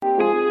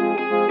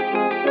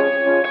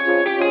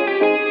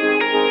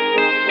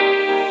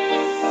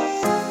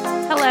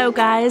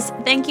Hello, guys.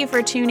 Thank you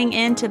for tuning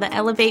in to the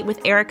Elevate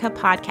with Erica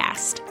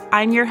podcast.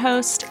 I'm your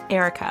host,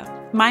 Erica.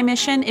 My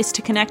mission is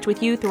to connect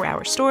with you through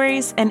our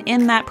stories, and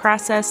in that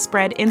process,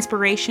 spread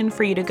inspiration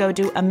for you to go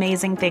do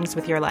amazing things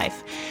with your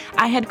life.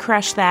 I had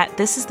crushed that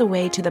 "this is the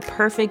way to the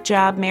perfect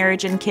job,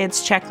 marriage, and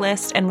kids"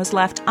 checklist and was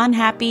left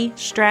unhappy,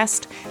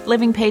 stressed,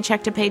 living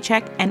paycheck to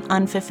paycheck, and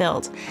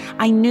unfulfilled.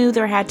 I knew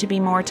there had to be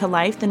more to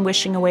life than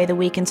wishing away the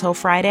week until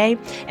Friday,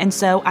 and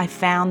so I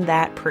found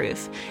that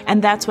proof.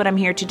 And that's what I'm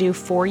here to do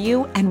for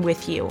you and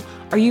with you.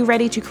 Are you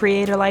ready to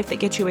create a life that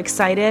gets you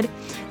excited?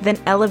 Then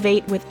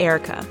elevate with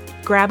Erica.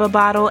 Grab a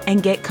bottle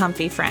and get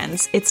comfy,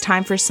 friends. It's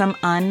time for some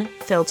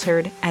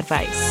unfiltered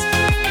advice.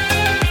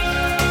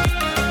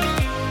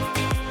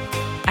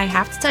 I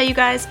have to tell you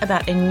guys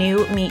about a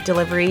new meat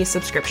delivery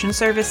subscription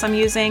service I'm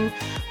using.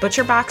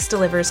 ButcherBox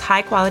delivers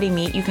high-quality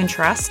meat you can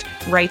trust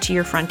right to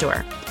your front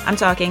door. I'm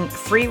talking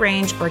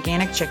free-range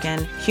organic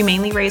chicken,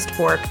 humanely raised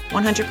pork,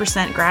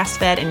 100%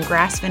 grass-fed and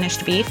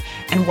grass-finished beef,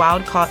 and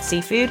wild-caught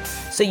seafood,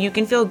 so you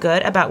can feel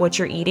good about what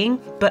you're eating,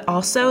 but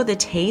also the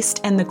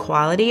taste and the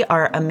quality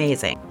are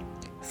amazing.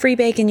 Free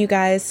bacon, you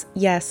guys.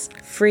 Yes,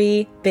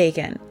 free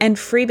bacon. And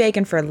free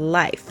bacon for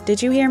life.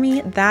 Did you hear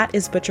me? That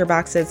is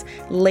ButcherBox's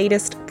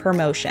latest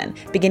promotion.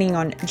 Beginning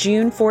on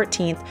June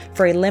 14th,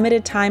 for a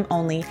limited time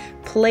only,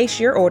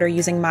 place your order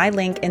using my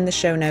link in the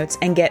show notes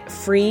and get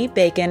free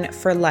bacon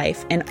for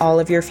life in all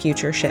of your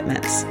future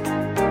shipments.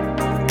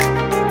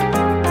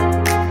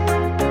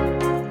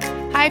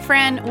 Hi,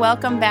 friend.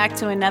 Welcome back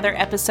to another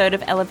episode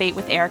of Elevate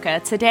with Erica.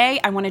 Today,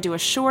 I want to do a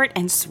short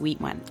and sweet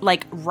one,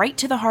 like right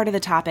to the heart of the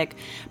topic,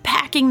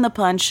 packing the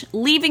punch,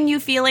 leaving you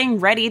feeling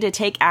ready to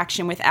take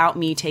action without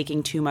me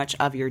taking too much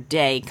of your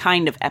day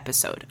kind of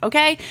episode,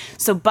 okay?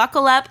 So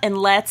buckle up and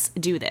let's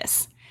do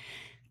this.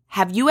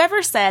 Have you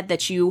ever said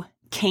that you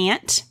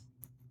can't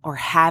or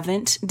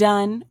haven't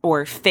done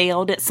or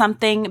failed at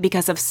something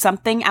because of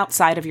something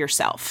outside of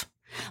yourself?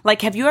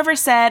 Like, have you ever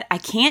said, I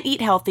can't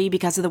eat healthy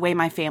because of the way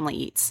my family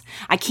eats?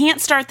 I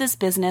can't start this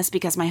business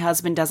because my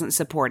husband doesn't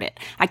support it.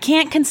 I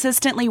can't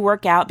consistently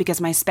work out because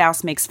my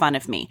spouse makes fun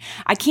of me.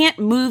 I can't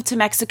move to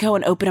Mexico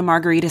and open a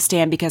margarita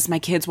stand because my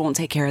kids won't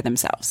take care of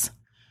themselves.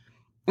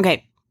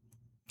 Okay,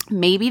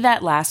 maybe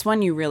that last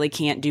one you really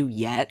can't do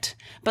yet.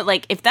 But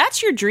like, if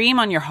that's your dream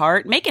on your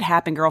heart, make it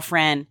happen,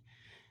 girlfriend.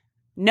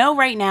 No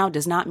right now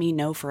does not mean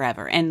no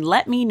forever. And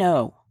let me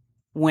know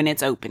when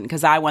it's open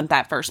because I want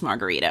that first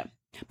margarita.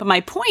 But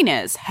my point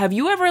is, have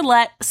you ever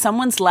let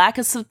someone's lack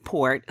of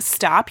support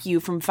stop you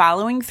from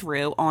following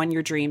through on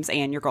your dreams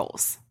and your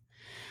goals?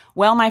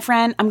 Well, my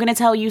friend, I'm going to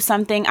tell you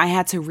something I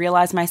had to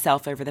realize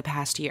myself over the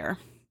past year.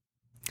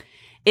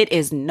 It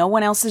is no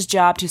one else's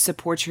job to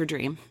support your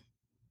dream.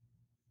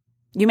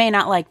 You may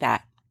not like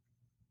that,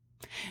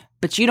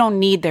 but you don't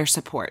need their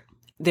support,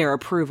 their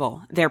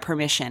approval, their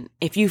permission.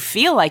 If you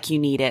feel like you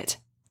need it,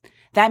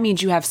 that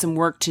means you have some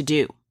work to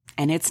do,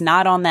 and it's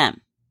not on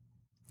them.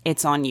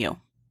 It's on you.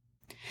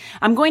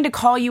 I'm going to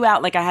call you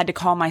out like I had to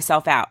call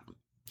myself out.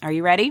 Are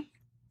you ready?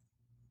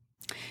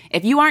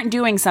 If you aren't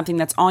doing something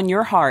that's on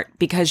your heart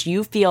because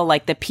you feel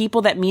like the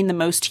people that mean the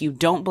most to you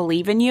don't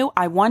believe in you,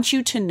 I want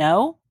you to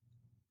know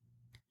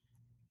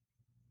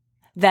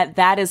that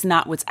that is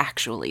not what's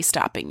actually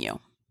stopping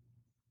you.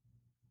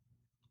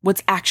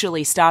 What's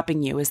actually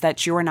stopping you is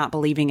that you're not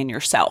believing in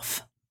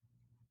yourself.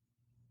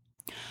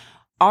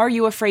 Are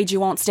you afraid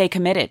you won't stay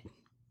committed?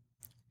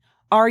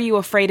 Are you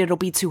afraid it'll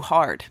be too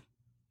hard?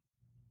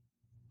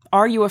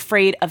 Are you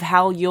afraid of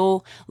how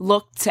you'll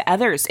look to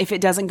others if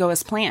it doesn't go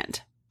as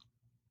planned?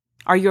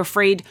 Are you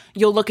afraid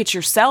you'll look at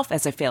yourself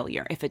as a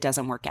failure if it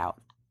doesn't work out?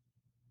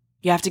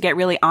 You have to get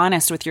really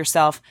honest with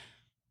yourself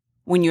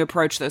when you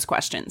approach those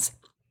questions.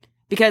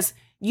 Because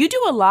you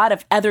do a lot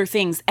of other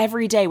things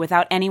every day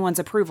without anyone's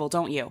approval,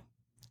 don't you?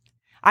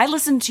 I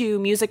listen to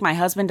music my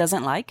husband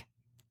doesn't like.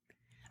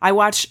 I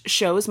watch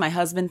shows my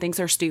husband thinks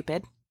are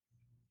stupid.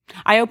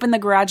 I open the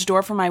garage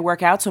door for my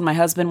workouts when my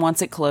husband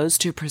wants it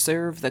closed to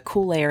preserve the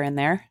cool air in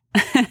there.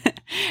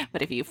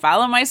 But if you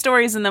follow my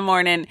stories in the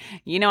morning,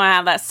 you know I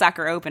have that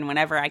sucker open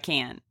whenever I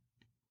can.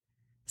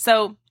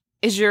 So,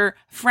 is your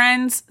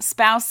friends,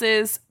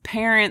 spouses,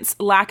 parents'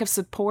 lack of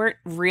support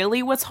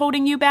really what's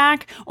holding you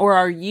back? Or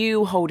are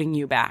you holding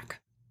you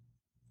back?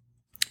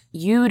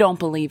 You don't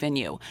believe in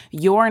you.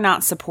 You're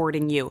not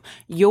supporting you.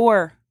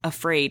 You're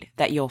afraid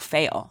that you'll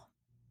fail.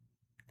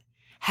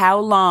 How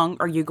long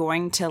are you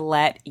going to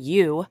let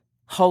you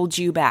hold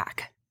you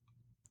back?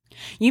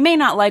 You may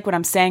not like what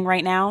I'm saying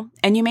right now,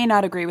 and you may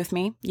not agree with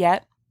me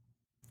yet.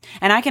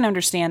 And I can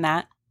understand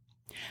that.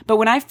 But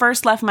when I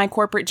first left my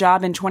corporate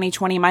job in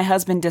 2020, my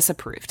husband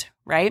disapproved,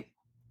 right?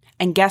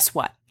 And guess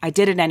what? I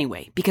did it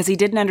anyway, because he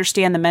didn't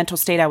understand the mental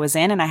state I was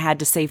in, and I had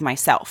to save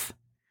myself.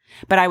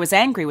 But I was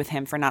angry with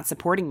him for not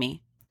supporting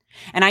me.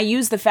 And I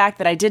used the fact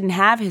that I didn't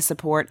have his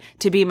support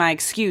to be my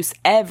excuse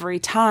every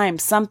time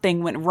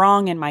something went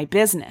wrong in my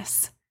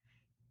business.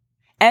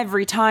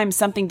 Every time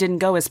something didn't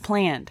go as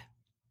planned.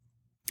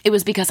 It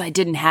was because I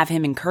didn't have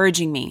him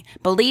encouraging me,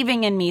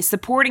 believing in me,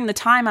 supporting the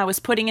time I was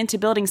putting into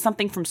building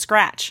something from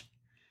scratch.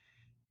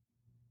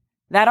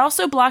 That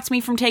also blocked me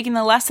from taking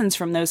the lessons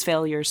from those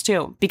failures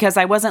too, because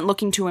I wasn't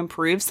looking to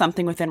improve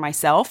something within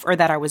myself or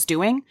that I was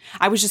doing.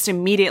 I was just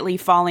immediately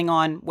falling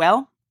on,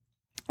 well,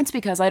 it's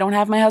because I don't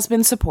have my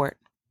husband's support.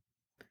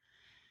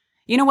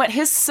 You know what?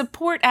 His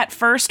support at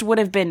first would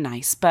have been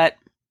nice, but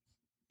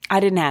I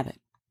didn't have it.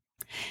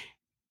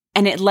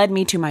 And it led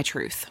me to my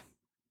truth.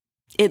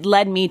 It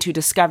led me to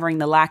discovering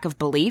the lack of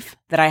belief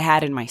that I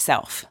had in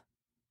myself.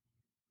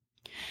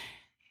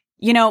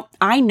 You know,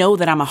 I know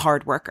that I'm a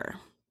hard worker.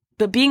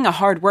 But being a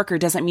hard worker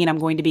doesn't mean I'm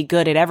going to be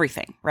good at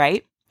everything,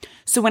 right?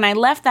 So when I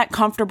left that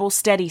comfortable,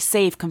 steady,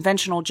 safe,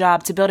 conventional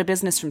job to build a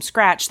business from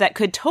scratch that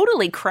could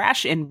totally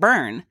crash and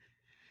burn,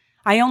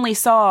 I only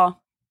saw,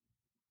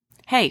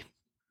 hey,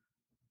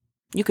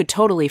 you could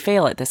totally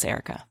fail at this,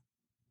 Erica.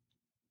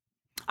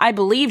 I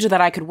believed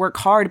that I could work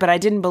hard, but I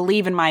didn't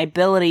believe in my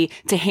ability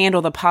to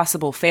handle the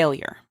possible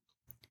failure,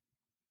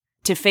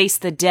 to face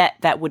the debt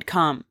that would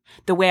come,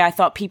 the way I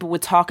thought people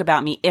would talk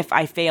about me if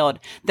I failed,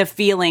 the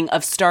feeling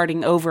of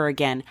starting over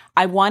again.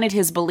 I wanted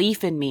his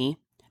belief in me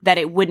that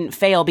it wouldn't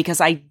fail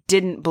because I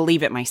didn't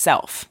believe it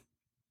myself.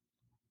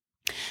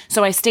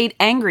 So I stayed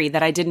angry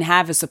that I didn't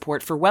have his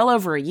support for well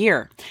over a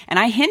year. And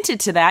I hinted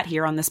to that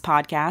here on this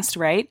podcast,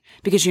 right?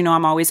 Because you know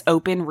I'm always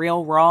open,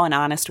 real, raw, and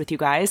honest with you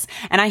guys.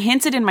 And I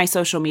hinted in my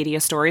social media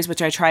stories,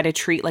 which I try to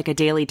treat like a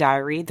daily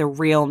diary, the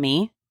real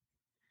me.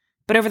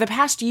 But over the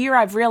past year,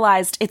 I've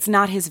realized it's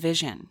not his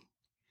vision.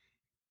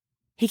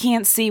 He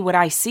can't see what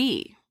I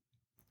see.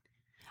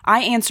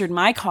 I answered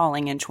my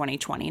calling in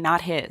 2020,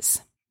 not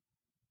his.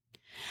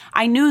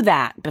 I knew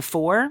that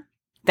before,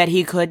 that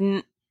he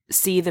couldn't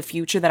see the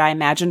future that I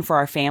imagined for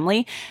our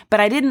family, but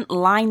I didn't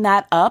line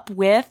that up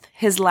with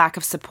his lack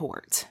of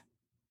support.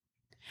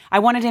 I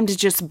wanted him to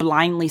just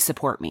blindly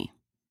support me.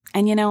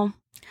 And you know,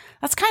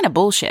 that's kind of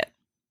bullshit.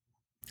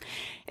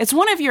 It's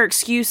one of your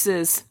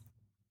excuses,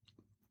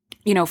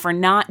 you know, for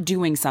not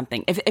doing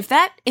something.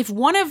 If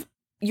one of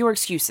your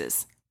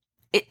excuses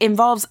it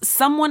involves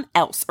someone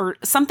else or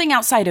something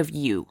outside of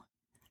you,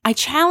 I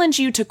challenge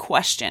you to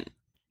question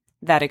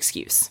that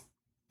excuse.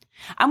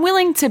 I'm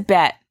willing to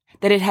bet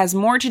that it has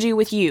more to do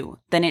with you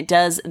than it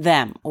does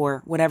them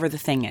or whatever the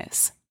thing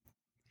is.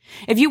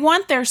 If you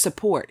want their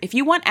support, if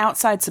you want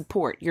outside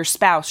support, your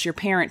spouse, your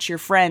parents, your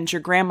friends,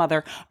 your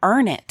grandmother,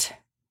 earn it.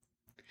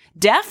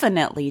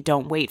 Definitely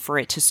don't wait for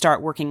it to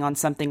start working on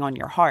something on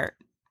your heart.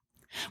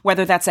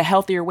 Whether that's a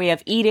healthier way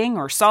of eating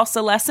or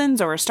salsa lessons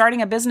or starting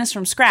a business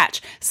from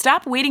scratch,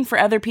 stop waiting for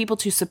other people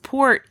to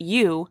support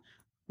you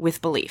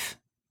with belief.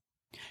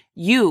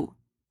 You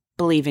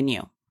believe in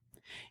you.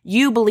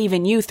 You believe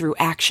in you through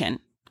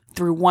action,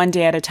 through one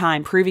day at a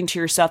time, proving to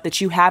yourself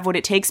that you have what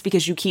it takes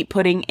because you keep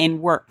putting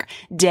in work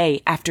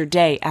day after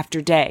day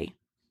after day.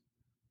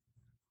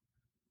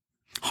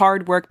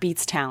 Hard work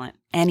beats talent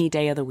any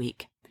day of the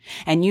week.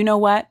 And you know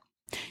what?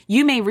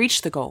 You may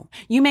reach the goal.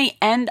 You may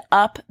end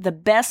up the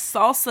best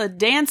salsa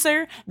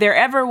dancer there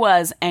ever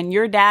was, and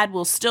your dad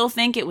will still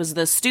think it was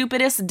the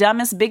stupidest,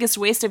 dumbest, biggest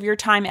waste of your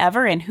time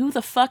ever, and who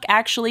the fuck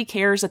actually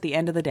cares at the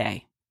end of the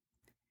day?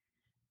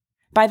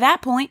 By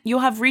that point, you'll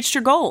have reached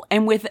your goal,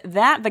 and with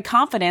that, the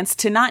confidence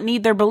to not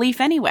need their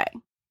belief anyway.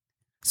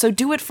 So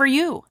do it for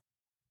you.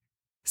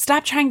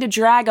 Stop trying to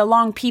drag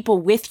along people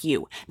with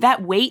you.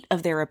 That weight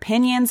of their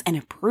opinions and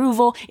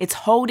approval, it's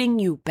holding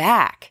you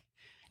back.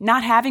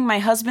 Not having my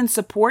husband's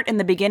support in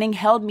the beginning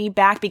held me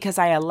back because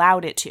I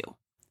allowed it to.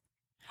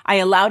 I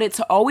allowed it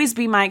to always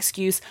be my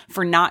excuse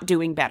for not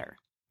doing better.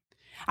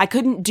 I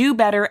couldn't do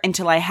better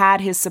until I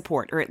had his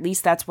support, or at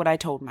least that's what I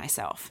told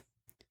myself.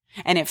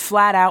 And it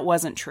flat out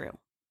wasn't true.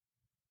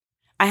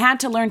 I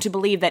had to learn to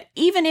believe that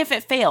even if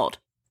it failed,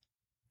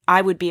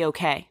 I would be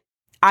okay.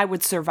 I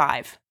would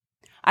survive.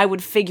 I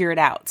would figure it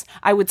out.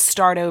 I would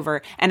start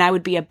over, and I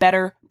would be a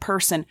better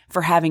person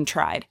for having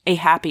tried, a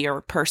happier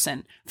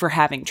person for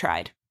having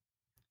tried.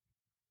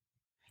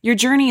 Your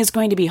journey is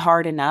going to be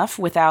hard enough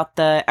without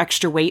the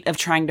extra weight of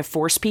trying to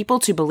force people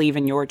to believe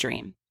in your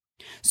dream.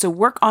 So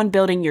work on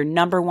building your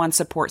number one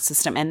support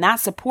system, and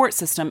that support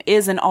system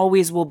is and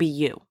always will be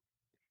you.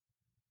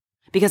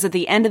 Because at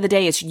the end of the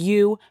day, it's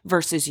you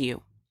versus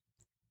you.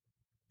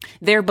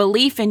 Their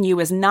belief in you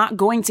is not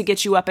going to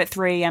get you up at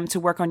 3 a.m. to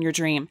work on your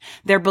dream.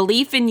 Their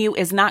belief in you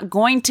is not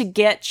going to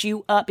get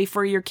you up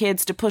before your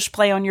kids to push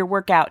play on your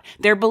workout.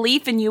 Their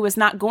belief in you is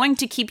not going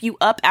to keep you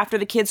up after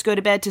the kids go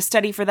to bed to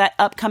study for that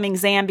upcoming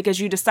exam because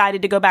you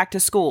decided to go back to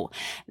school.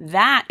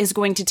 That is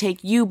going to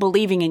take you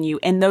believing in you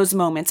in those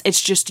moments.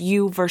 It's just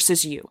you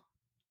versus you.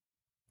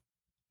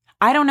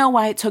 I don't know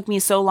why it took me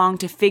so long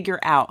to figure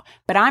out,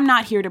 but I'm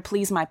not here to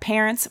please my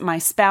parents, my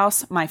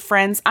spouse, my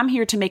friends. I'm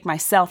here to make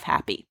myself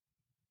happy.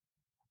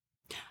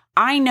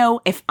 I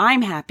know if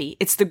I'm happy,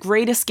 it's the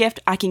greatest gift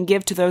I can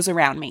give to those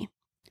around me.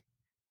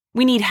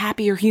 We need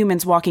happier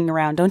humans walking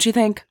around, don't you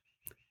think?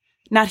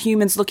 Not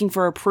humans looking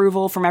for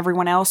approval from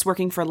everyone else,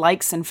 working for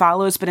likes and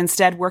follows, but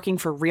instead working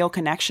for real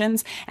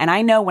connections. And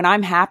I know when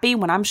I'm happy,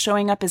 when I'm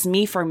showing up as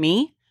me for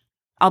me,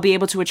 I'll be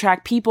able to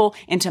attract people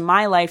into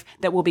my life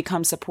that will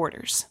become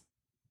supporters.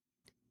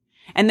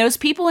 And those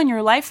people in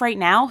your life right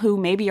now who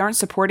maybe aren't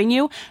supporting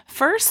you,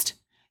 first,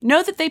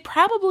 know that they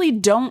probably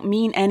don't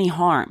mean any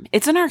harm.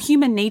 It's in our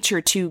human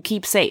nature to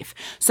keep safe.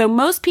 So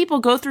most people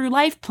go through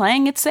life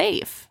playing it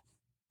safe.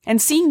 And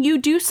seeing you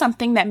do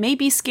something that may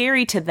be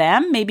scary to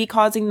them may be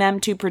causing them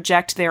to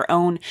project their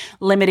own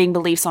limiting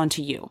beliefs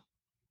onto you.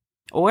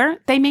 Or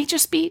they may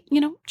just be,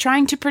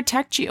 trying to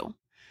protect you.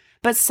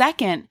 But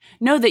second,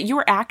 know that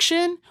your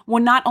action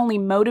will not only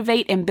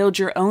motivate and build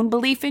your own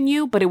belief in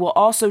you, but it will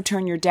also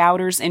turn your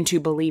doubters into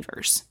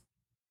believers.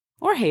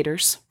 Or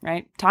haters,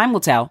 right? Time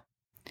will tell.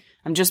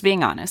 I'm just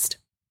being honest.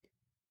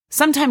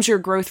 Sometimes your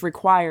growth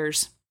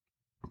requires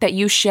that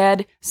you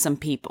shed some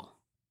people.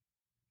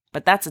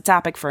 But that's a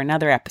topic for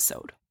another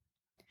episode.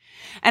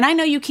 And I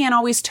know you can't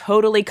always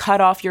totally cut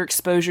off your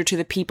exposure to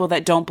the people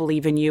that don't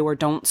believe in you or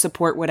don't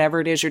support whatever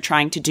it is you're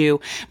trying to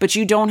do, but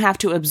you don't have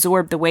to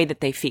absorb the way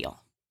that they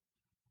feel.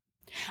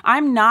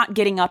 I'm not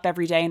getting up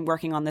every day and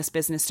working on this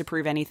business to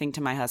prove anything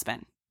to my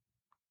husband.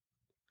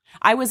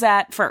 I was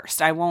at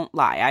first, I won't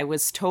lie. I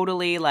was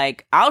totally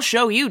like, I'll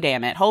show you,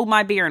 damn it. Hold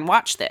my beer and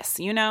watch this,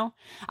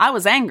 I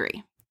was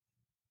angry.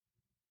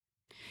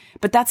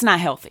 But that's not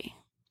healthy.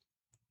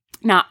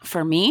 Not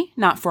for me,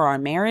 not for our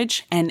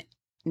marriage, and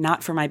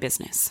not for my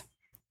business.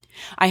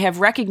 I have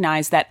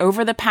recognized that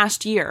over the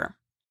past year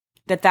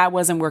that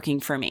wasn't working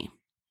for me.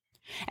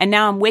 And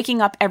now I'm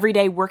waking up every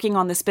day working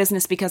on this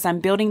business because I'm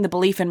building the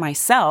belief in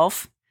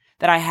myself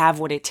that I have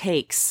what it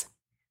takes.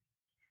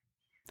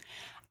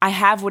 I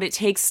have what it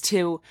takes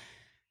to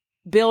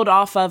build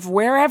off of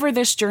wherever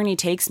this journey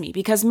takes me,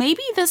 because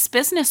maybe this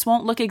business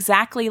won't look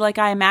exactly like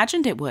I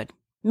imagined it would.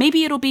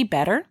 Maybe it'll be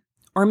better.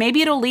 Or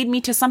maybe it'll lead me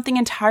to something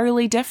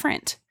entirely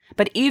different.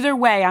 But either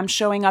way, I'm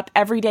showing up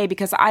every day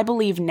because I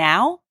believe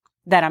now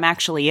that I'm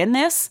actually in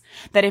this,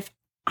 that if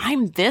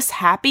I'm this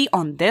happy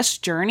on this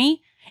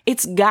journey,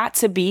 it's got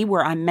to be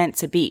where I'm meant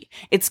to be.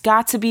 It's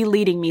got to be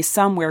leading me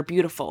somewhere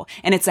beautiful.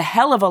 And it's a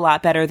hell of a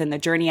lot better than the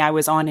journey I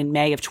was on in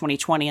May of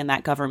 2020 in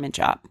that government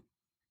job.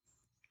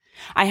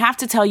 I have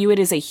to tell you, it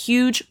is a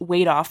huge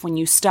weight off when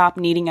you stop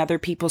needing other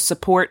people's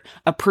support,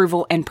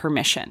 approval, and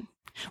permission.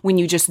 When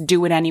you just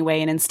do it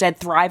anyway and instead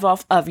thrive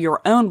off of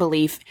your own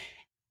belief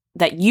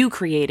that you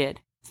created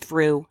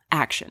through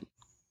action.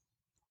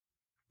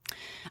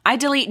 I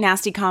delete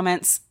nasty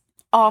comments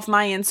off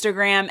my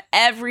Instagram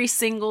every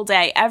single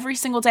day,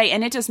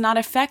 and it does not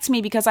affect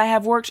me because I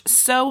have worked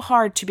so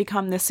hard to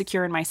become this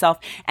secure in myself.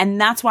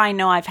 And that's why I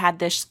know I've had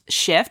this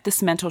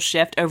mental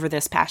shift over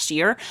this past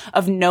year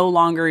of no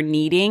longer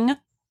needing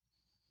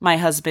my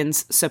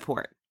husband's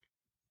support.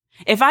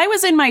 If I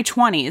was in my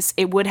 20s,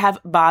 it would have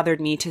bothered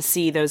me to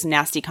see those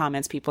nasty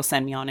comments people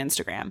send me on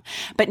Instagram.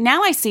 But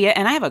now I see it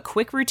and I have a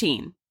quick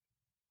routine.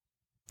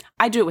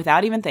 I do it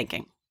without even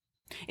thinking.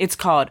 It's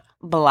called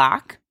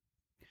block,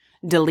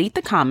 delete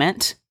the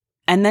comment,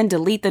 and then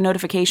delete the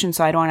notification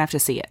so I don't have to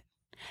see it.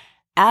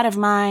 Out of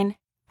mind,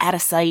 out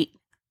of sight.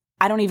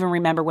 I don't even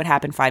remember what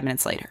happened 5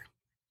 minutes later.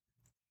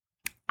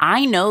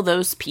 I know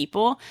those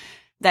people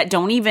that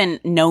don't even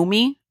know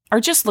me are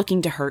just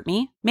looking to hurt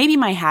me. Maybe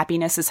my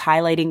happiness is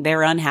highlighting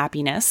their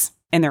unhappiness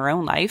in their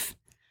own life.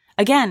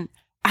 Again,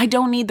 I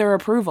don't need their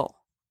approval.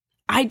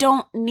 I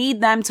don't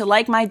need them to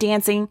like my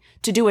dancing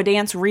to do a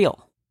dance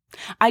reel.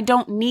 I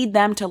don't need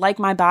them to like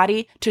my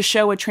body to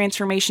show a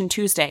Transformation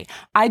Tuesday.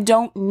 I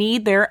don't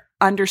need their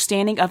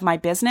understanding of my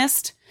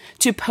business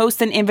to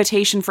post an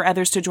invitation for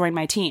others to join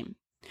my team.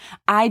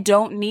 I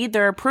don't need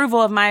their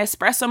approval of my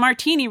espresso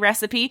martini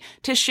recipe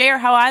to share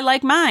how I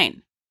like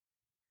mine.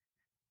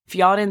 If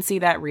y'all didn't see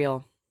that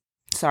reel,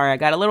 sorry, I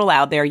got a little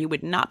loud there. You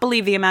would not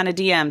believe the amount of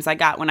DMs I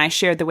got when I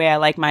shared the way I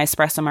like my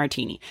espresso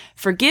martini.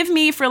 Forgive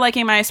me for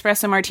liking my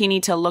espresso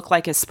martini to look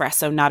like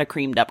espresso, not a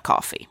creamed up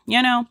coffee.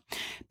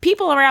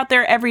 People are out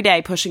there every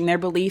day pushing their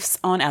beliefs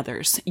on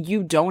others.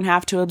 You don't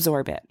have to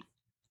absorb it.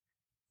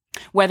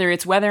 Whether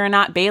it's whether or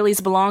not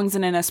Bailey's belongs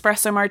in an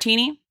espresso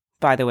martini,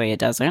 by the way, it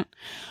doesn't,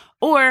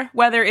 or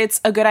whether it's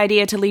a good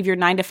idea to leave your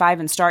 9-to-5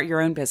 and start your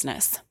own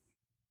business.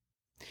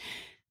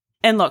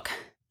 And look,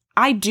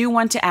 I do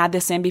want to add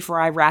this in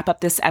before I wrap up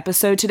this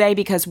episode today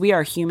because we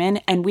are human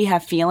and we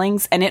have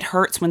feelings, and it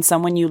hurts when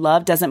someone you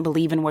love doesn't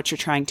believe in what you're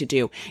trying to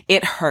do.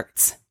 It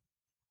hurts.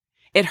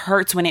 It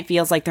hurts when it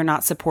feels like they're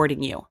not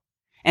supporting you.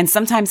 And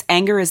sometimes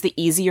anger is the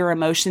easier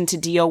emotion to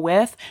deal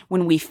with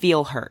when we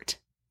feel hurt.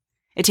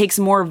 It takes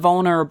more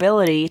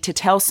vulnerability to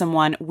tell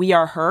someone we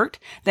are hurt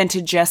than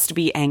to just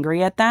be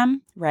angry at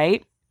them,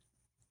 right?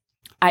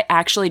 I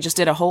actually just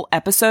did a whole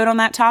episode on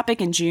that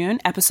topic in June,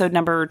 episode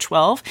number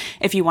 12,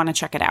 if you want to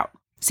check it out.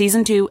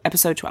 Season 2,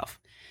 episode 12.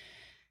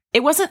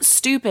 It wasn't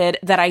stupid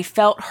that I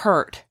felt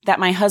hurt that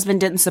my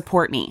husband didn't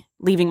support me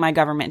leaving my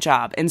government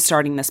job and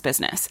starting this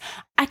business.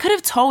 I could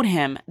have told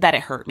him that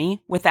it hurt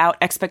me without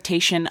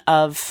expectation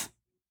of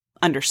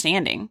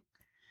understanding.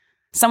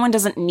 Someone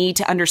doesn't need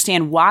to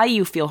understand why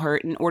you feel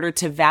hurt in order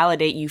to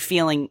validate you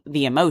feeling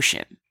the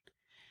emotion.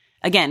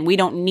 Again, we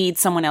don't need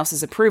someone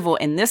else's approval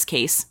in this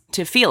case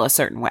to feel a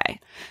certain way.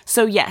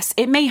 So yes,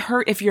 it may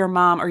hurt if your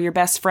mom or your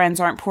best friends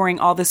aren't pouring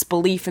all this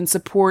belief and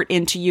support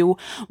into you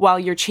while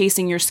you're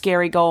chasing your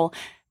scary goal.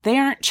 They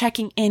aren't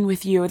checking in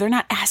with you. They're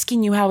not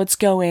asking you how it's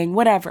going,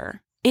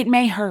 whatever. It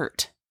may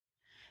hurt,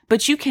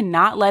 but you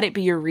cannot let it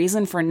be your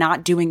reason for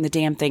not doing the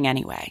damn thing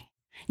anyway.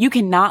 You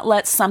cannot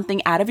let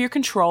something out of your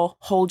control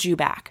hold you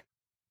back.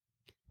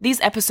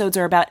 These episodes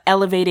are about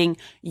elevating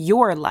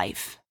your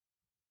life.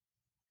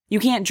 You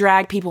can't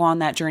drag people on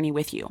that journey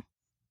with you.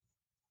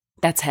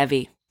 That's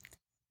heavy.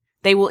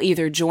 They will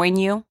either join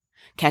you,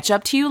 catch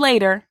up to you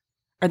later,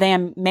 or they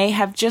may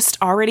have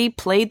just already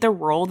played the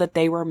role that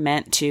they were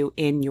meant to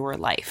in your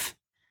life.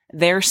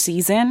 Their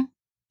season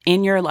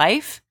in your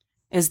life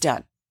is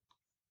done.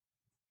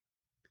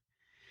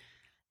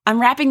 I'm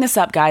wrapping this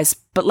up, guys,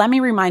 but let me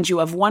remind you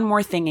of one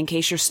more thing in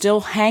case you're still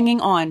hanging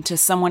on to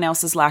someone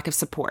else's lack of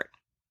support.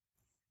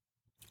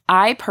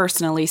 I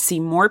personally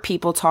see more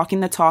people talking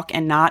the talk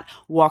and not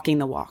walking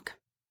the walk.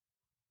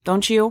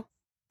 Don't you?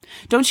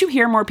 Don't you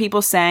hear more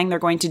people saying they're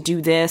going to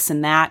do this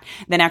and that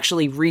than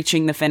actually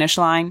reaching the finish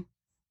line?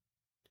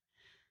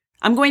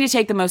 I'm going to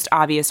take the most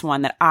obvious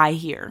one that I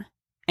hear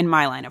in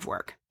my line of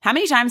work. How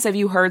many times have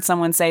you heard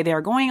someone say they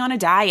are going on a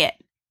diet?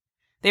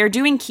 They are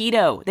doing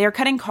keto. They are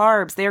cutting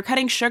carbs. They are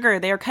cutting sugar.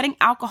 They are cutting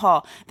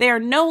alcohol. They are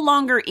no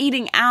longer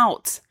eating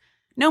out.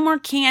 No more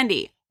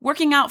candy.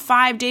 Working out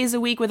 5 days a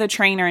week with a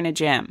trainer in a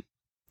gym.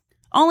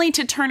 Only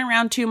to turn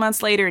around 2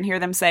 months later and hear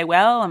them say,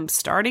 well, I'm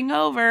starting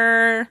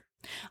over.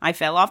 I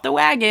fell off the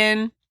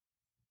wagon.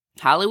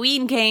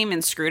 Halloween came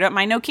and screwed up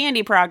my no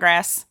candy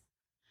progress.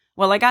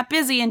 Well, I got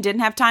busy and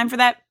didn't have time for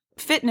that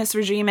fitness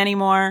regime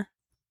anymore.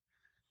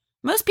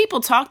 Most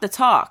people talk the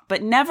talk,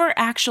 but never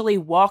actually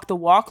walk the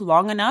walk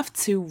long enough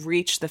to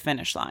reach the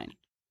finish line.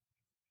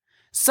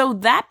 So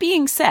that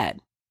being said,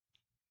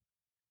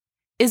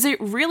 is it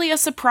really a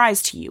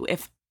surprise to you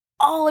if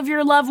all of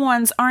your loved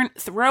ones aren't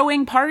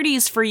throwing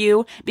parties for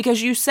you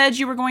because you said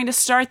you were going to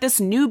start this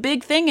new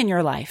big thing in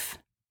your life?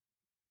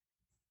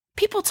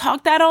 People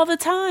talk that all the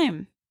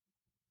time.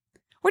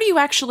 What are you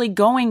actually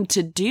going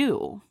to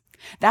do?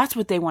 That's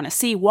what they want to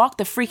see. Walk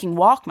the freaking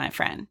walk, my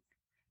friend.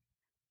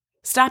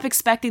 Stop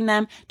expecting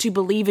them to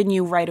believe in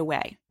you right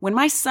away. When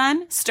my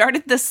son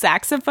started the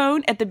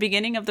saxophone at the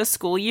beginning of the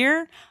school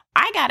year,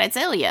 I gotta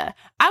tell you,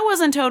 I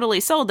wasn't totally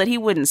sold that he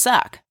wouldn't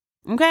suck.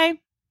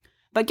 Okay?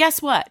 But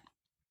guess what?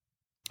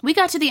 We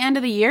got to the end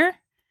of the year,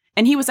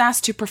 and he was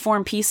asked to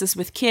perform pieces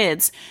with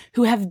kids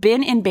who have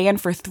been in band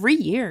for 3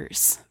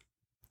 years.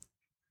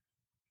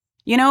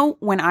 You know,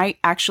 when I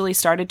actually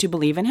started to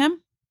believe in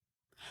him?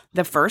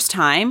 The first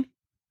time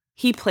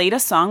he played a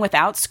song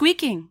without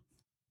squeaking.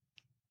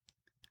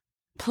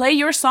 Play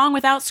your song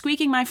without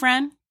squeaking, my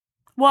friend.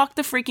 Walk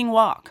the freaking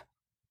walk.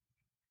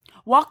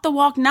 Walk the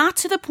walk not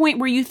to the point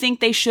where you think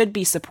they should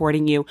be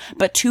supporting you,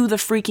 but to the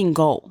freaking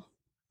goal.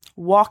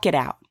 Walk it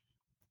out.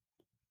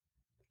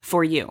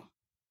 For you.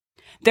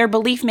 Their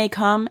belief may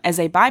come as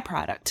a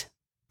byproduct,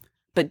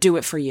 but do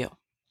it for you.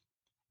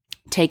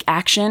 Take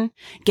action,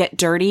 get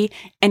dirty,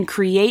 and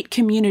create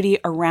community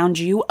around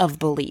you of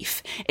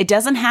belief. It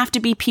doesn't have to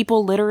be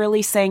people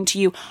literally saying to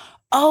you,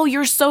 oh,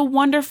 you're so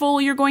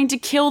wonderful, you're going to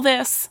kill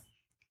this.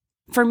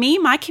 For me,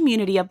 my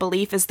community of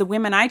belief is the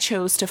women I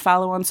chose to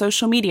follow on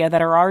social media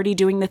that are already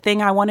doing the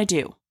thing I want to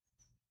do.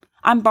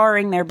 I'm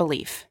borrowing their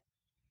belief.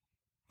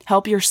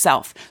 Help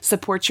yourself,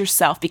 support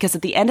yourself, because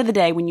at the end of the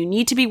day, when you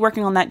need to be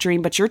working on that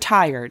dream, but you're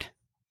tired,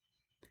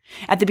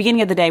 at the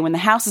beginning of the day, when the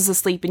house is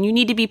asleep and you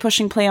need to be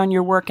pushing play on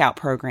your workout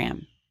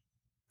program,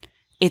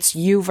 it's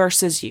you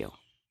versus you.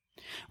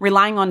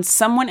 Relying on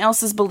someone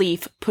else's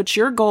belief puts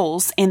your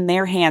goals in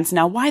their hands.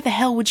 Now, why the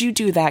hell would you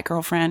do that,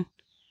 girlfriend?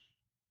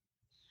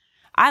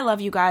 I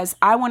love you guys.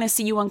 I want to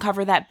see you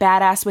uncover that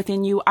badass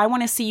within you. I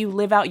want to see you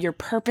live out your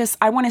purpose.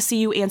 I want to see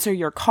you answer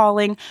your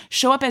calling,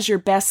 show up as your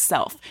best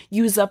self,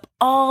 use up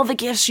all the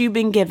gifts you've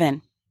been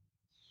given.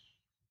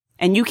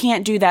 And you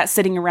can't do that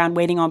sitting around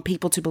waiting on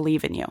people to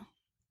believe in you.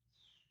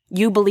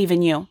 You believe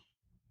in you.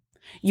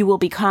 You will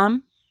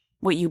become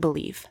what you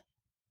believe.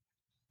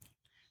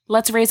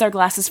 Let's raise our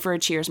glasses for a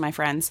cheers, my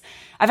friends.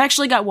 I've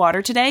actually got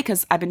water today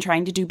because I've been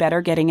trying to do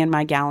better getting in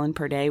my gallon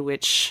per day,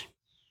 which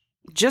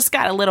just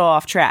got a little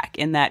off track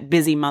in that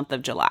busy month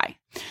of July.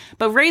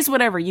 But raise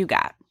whatever you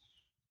got.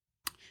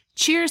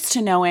 Cheers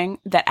to knowing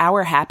that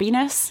our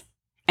happiness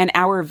and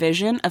our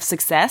vision of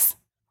success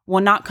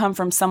will not come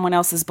from someone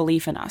else's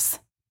belief in us.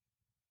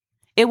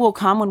 It will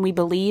come when we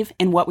believe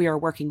in what we are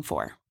working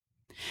for.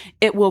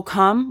 It will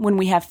come when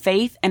we have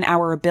faith in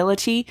our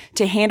ability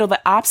to handle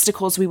the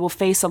obstacles we will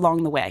face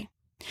along the way.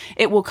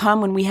 It will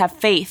come when we have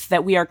faith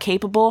that we are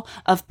capable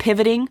of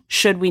pivoting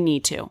should we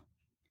need to.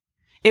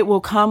 It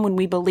will come when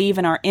we believe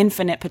in our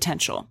infinite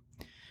potential.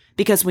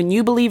 Because when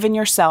you believe in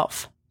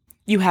yourself,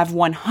 you have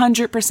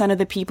 100% of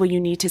the people you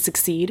need to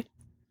succeed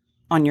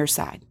on your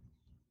side.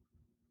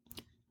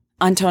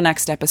 Until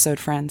next episode,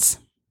 friends.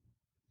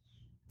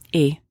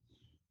 E.